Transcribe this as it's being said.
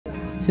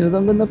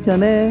신호등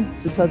건너편에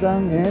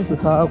주차장에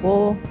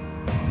주차하고,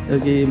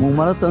 여기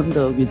몽마르트르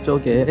언덕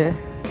위쪽에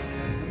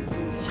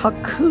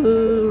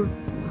샤크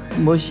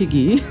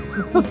머시기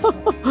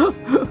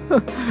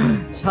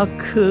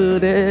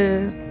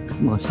샤크레쾨르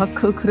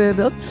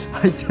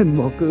하여튼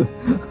뭐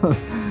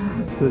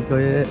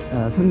그거의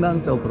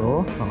성당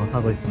쪽으로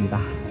가고 있습니다.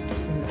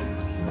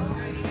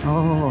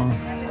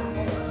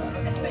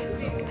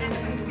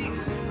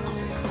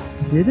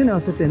 예전에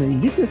왔을 때는 이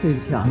밑에서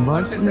이렇게 안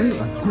봤는 것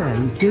같아.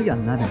 이 기억이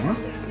안 나네.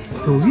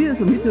 저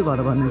위에서 밑을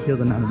바라봤는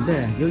기억은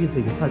나는데 여기서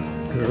이게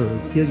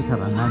기억이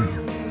잘 안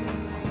나네요.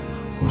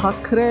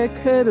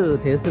 사크레쾨르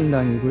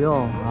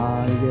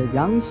대성당이고요. 이게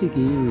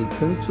양식이,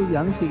 건축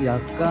양식이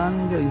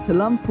약간 저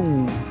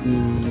이슬람풍,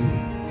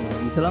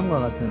 이슬람과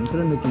같은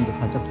그런 느낌도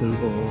살짝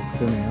들고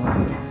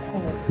그러네요.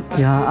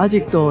 야,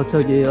 아직도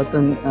저기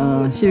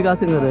어떤 실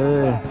같은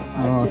거를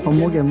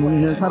손목에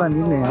묶는 사람이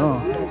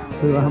있네요.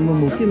 그거 한번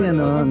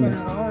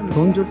묶이면은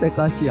돈 줄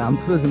때까지 안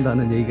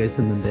풀어준다는 얘기가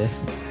있었는데,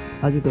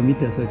 아직도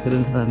밑에서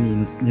그런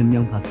사람이 몇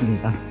명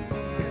봤습니다.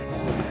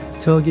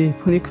 저기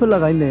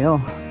푸니쿨라가 있네요.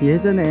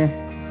 예전에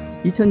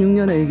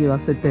 2006년에 여기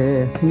왔을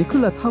때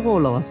푸니쿨라 타고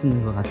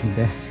올라왔었는 것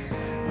같은데,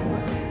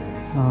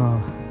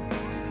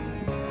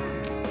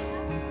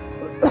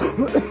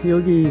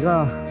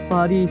 여기가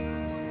파리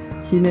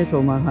시내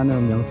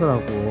조망하는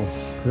명소라고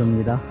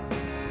그럽니다.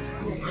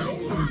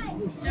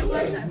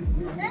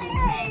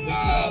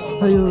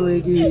 아유,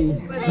 애기.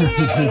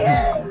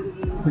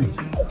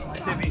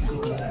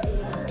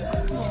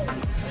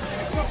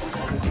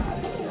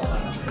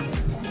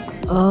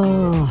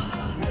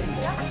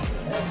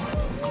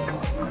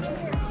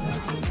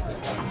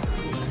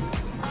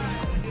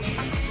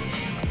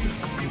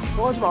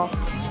 하지마.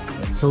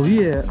 저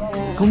위에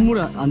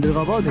건물에 안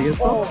들어가 봐도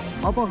되겠어?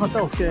 아빠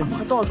갔다 올게.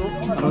 갔다 와줘.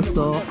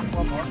 알았어.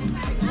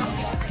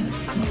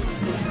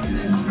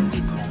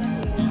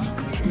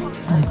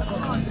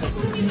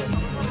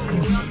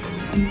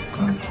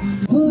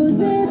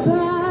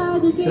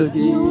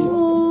 저기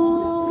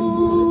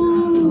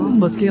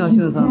버스킹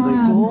하시는 사람도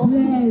있고,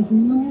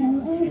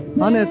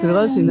 안에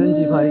들어갈 수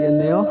있는지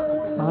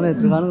봐야겠네요. 안에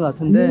들어가는 것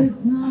같은데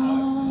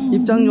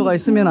입장료가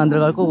있으면 안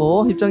들어갈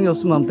거고, 입장료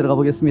없으면 한번 들어가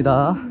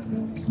보겠습니다.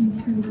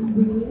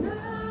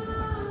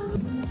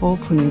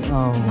 오프닝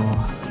아워.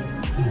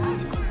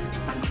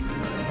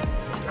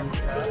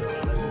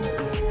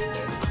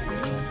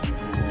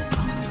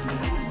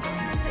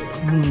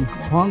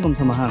 보안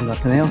검사만 하는 것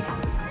같으네요.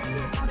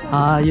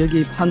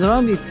 여기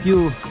파노라믹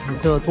뷰,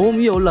 저 돔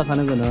위에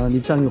올라가는 거는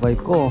입장료가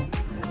있고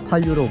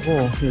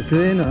 8유로고, 그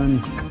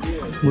외에는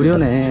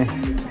무료네.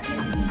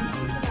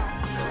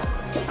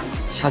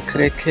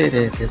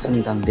 샤크레쾨르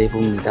대성당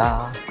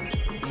내부입니다.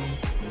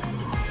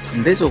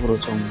 상대적으로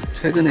좀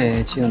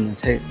최근에 지은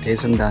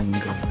대성당인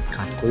것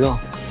같고요.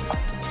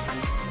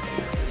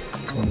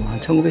 한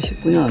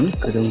 1919년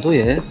그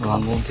정도에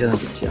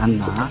완공되었지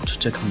않나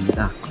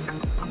추측합니다.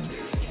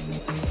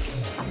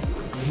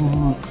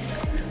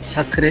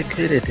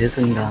 샤크레쾨르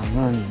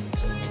대성당은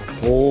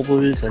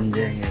보불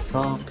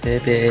전쟁에서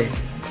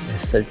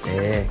패배했을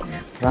때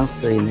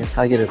프랑스인의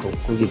사기를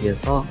돋구기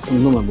위해서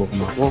성금을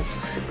모금하고,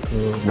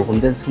 그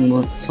모금된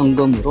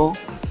성금으로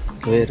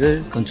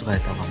교회를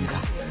건축하였다고 합니다.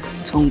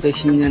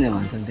 1910년에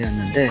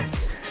완성되었는데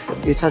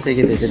 1차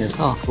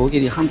세계대전에서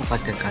독일이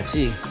항복할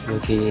때까지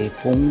여기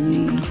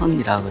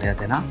봉헌이라 그래야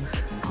되나?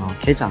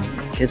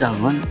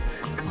 개장은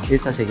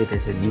 1차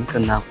세계대전이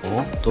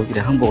끝나고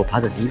독일의 항복을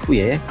받은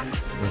이후에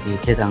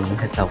여기 개장을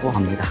했다고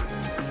합니다.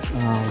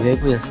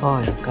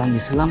 외부에서 약간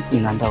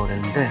이슬람풍이 난다고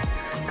그랬는데,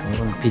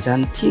 이건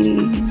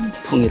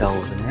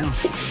비잔틴풍이라고 그러네요.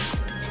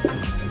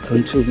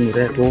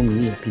 건축물의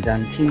돔이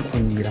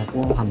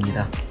비잔틴풍이라고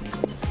합니다.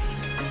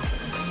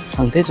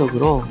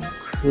 상대적으로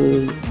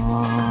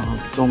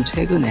좀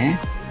최근에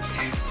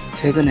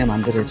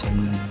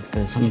만들어진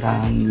그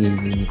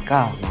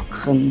성당이니까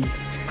큰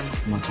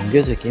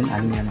종교적인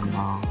아니면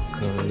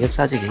그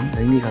역사적인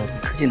의미가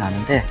크진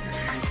않은데,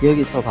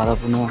 여기서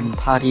바라보는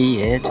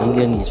파리의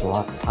전경이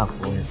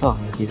좋았다고 해서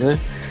여기를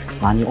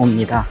많이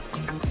옵니다.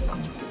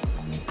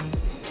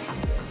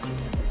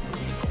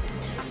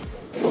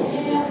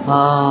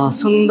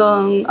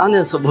 성당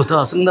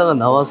안에서보다 성당은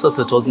나와서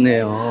더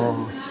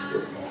좋네요.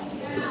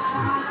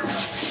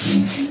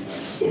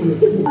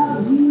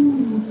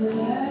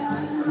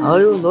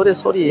 아유, 노래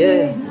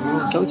소리에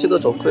경치도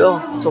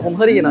좋고요. 조금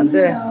흐리긴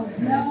한데,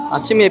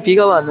 아침에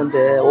비가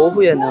왔는데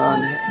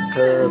오후에는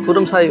그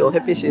구름 사이로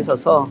햇빛이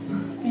있어서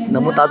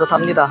너무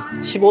따뜻합니다.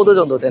 15도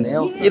정도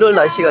되네요. 1월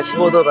날씨가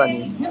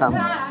 15도라니 참.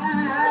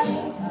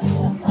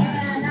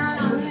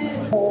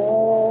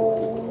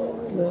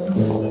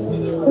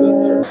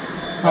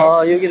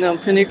 여기는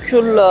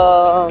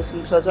푸니쿨라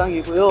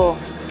승차장이고요.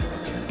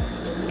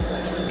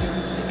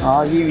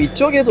 이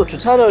위쪽에도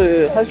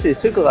주차를 할 수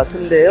있을 것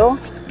같은데요.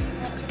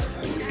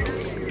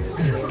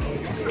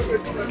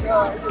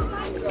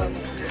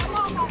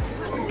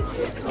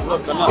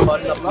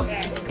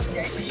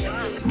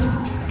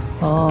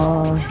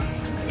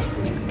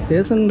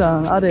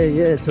 대성당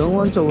아래에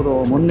정원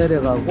쪽으로 못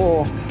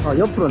내려가고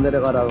옆으로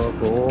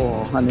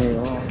내려가라고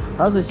하네요.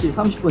 5시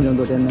 30분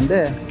정도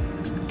됐는데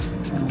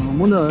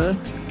문을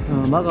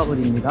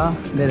막아버립니다.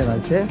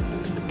 내려갈 때.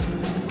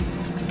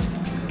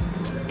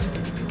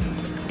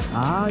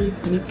 이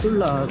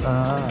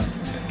푸니쿨라가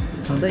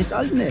상당히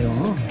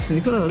짧네요.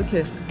 푸니쿨라가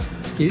그렇게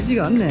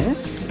길지가 않네.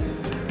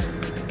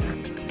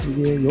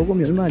 이게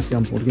요금이 얼마인지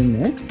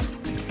모르겠네.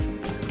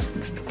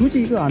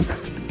 굳이 이거 안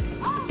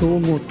저거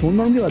뭐 돈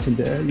낭비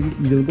같은데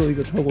이 정도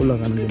이거 타고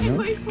올라가는 거면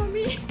뭐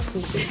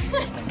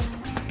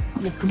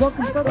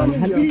그만큼 한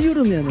싸다면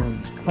 1유로면은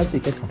할 수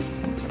있겠다.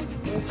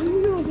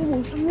 3유로도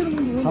뭐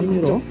 3유로면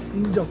 3유로?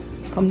 인정.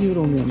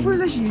 3유로면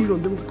토일렛이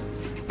 2유로인데 뭐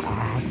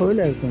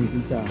토일렛은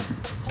진짜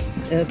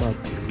에바.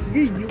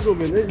 이게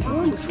 2유로면은 이건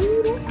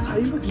 3유로?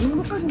 4유로? 이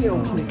정도까지네요.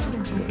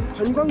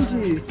 관광지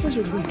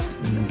스페셜 룸.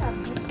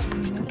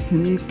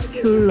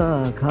 푸니큘라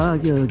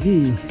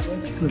가격이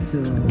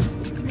그렇죠.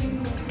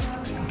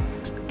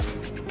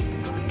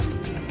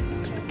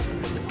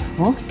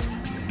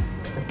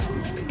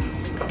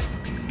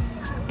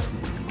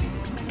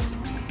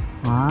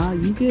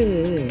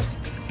 이게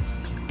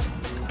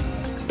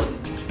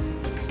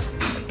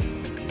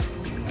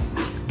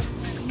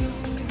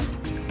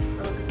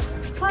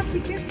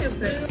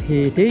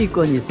이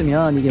데이권이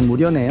있으면 이게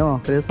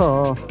무료네요.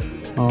 그래서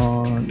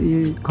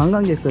이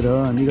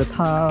관광객들은 이거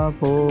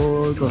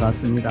타볼 것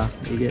같습니다.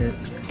 이게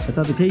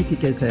어차피 데이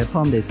티켓에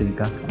포함되어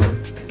있으니까.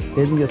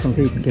 대중교통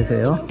데이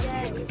티켓이에요.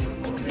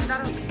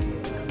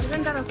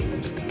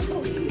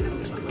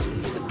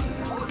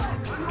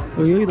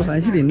 여기도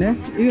간식이 있네.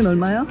 이건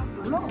얼마야?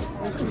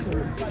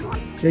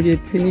 여기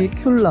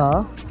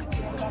푸니큘라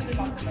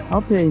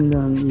앞에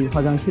있는 이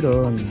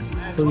화장실은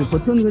저기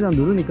버튼 그냥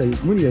누르니까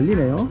문이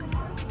열리네요.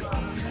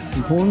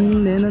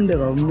 돈 내는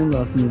데가 없는 것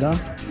같습니다.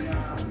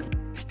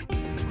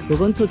 그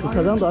근처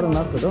주차장도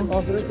알아놨거든.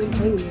 그래? 좀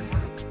다행이네.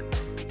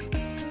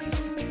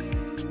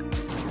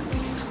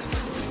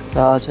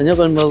 자,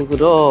 저녁을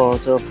먹으러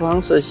저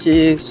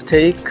프랑스식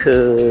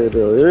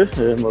스테이크를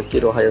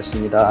먹기로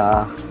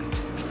하였습니다.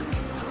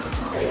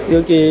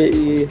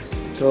 여기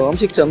저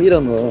음식점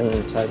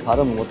이름을 잘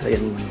발음을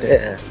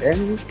못하겠는데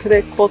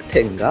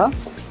벤크레코테인가?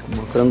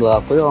 뭐 그런 것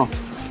같고요.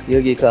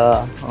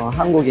 여기가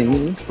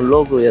한국인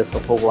블로그에서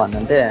보고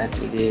왔는데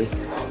여기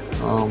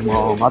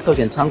뭐 맛도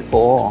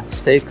괜찮고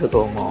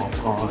스테이크도 뭐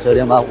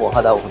저렴하고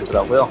하다고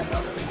그러더라고요.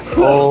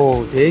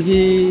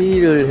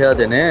 대기를 해야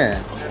되네.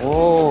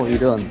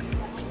 이런.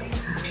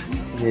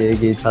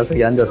 여기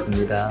좌석에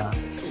앉았습니다.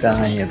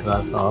 식당에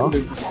들어와서.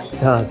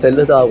 자,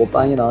 샐러드하고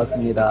빵이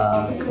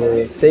나왔습니다.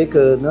 그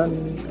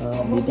스테이크는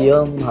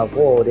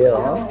미디엄하고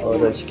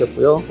레어를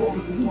시켰고요.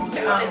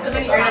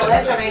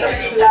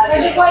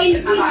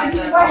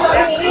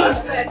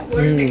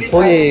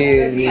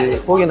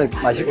 고기는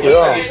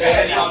맛있고요.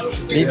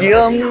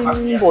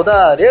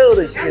 미디엄보다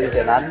레어를 시키는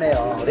게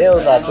낫네요.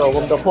 레어가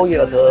조금 더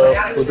고기가 더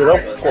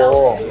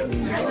부드럽고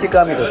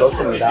식감이 더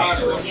좋습니다.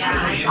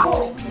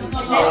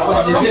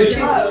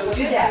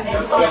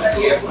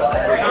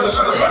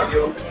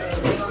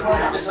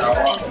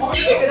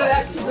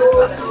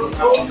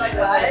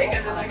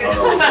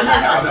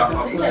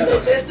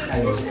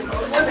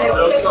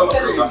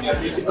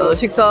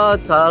 식사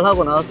잘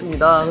하고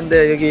나왔습니다.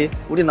 근데 여기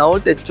우리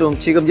나올 때쯤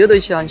지금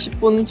 8시 한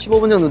 10분,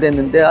 15분 정도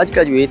됐는데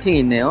아직까지 웨이팅이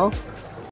있네요.